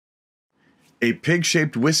A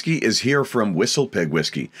pig-shaped whiskey is here from WhistlePig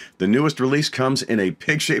Whiskey. The newest release comes in a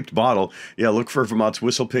pig-shaped bottle. Yeah, look for Vermont's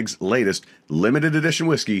WhistlePig's latest limited edition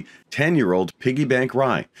whiskey, 10-year-old Piggybank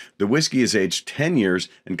Rye. The whiskey is aged 10 years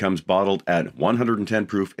and comes bottled at 110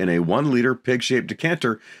 proof in a 1-liter pig-shaped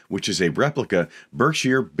decanter, which is a replica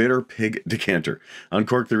Berkshire Bitter Pig decanter.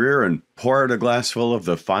 Uncork the rear and pour out a glass full of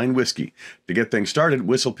the fine whiskey. To get things started,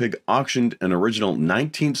 WhistlePig auctioned an original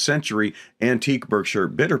 19th century antique Berkshire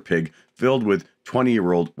Bitter Pig filled with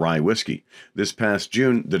 20-year-old rye whiskey. This past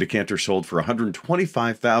June, the decanter sold for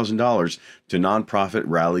 $125,000 to nonprofit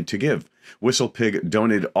Rally to Give. WhistlePig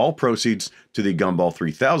donated all proceeds to the Gumball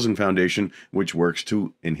 3000 Foundation, which works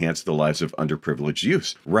to enhance the lives of underprivileged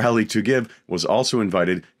youth. Rally to Give was also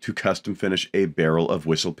invited to custom finish a barrel of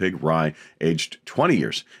WhistlePig Rye aged 20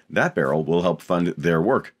 years. That barrel will help fund their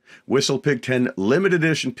work. WhistlePig 10 limited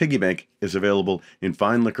edition Piggybank is available in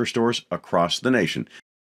fine liquor stores across the nation.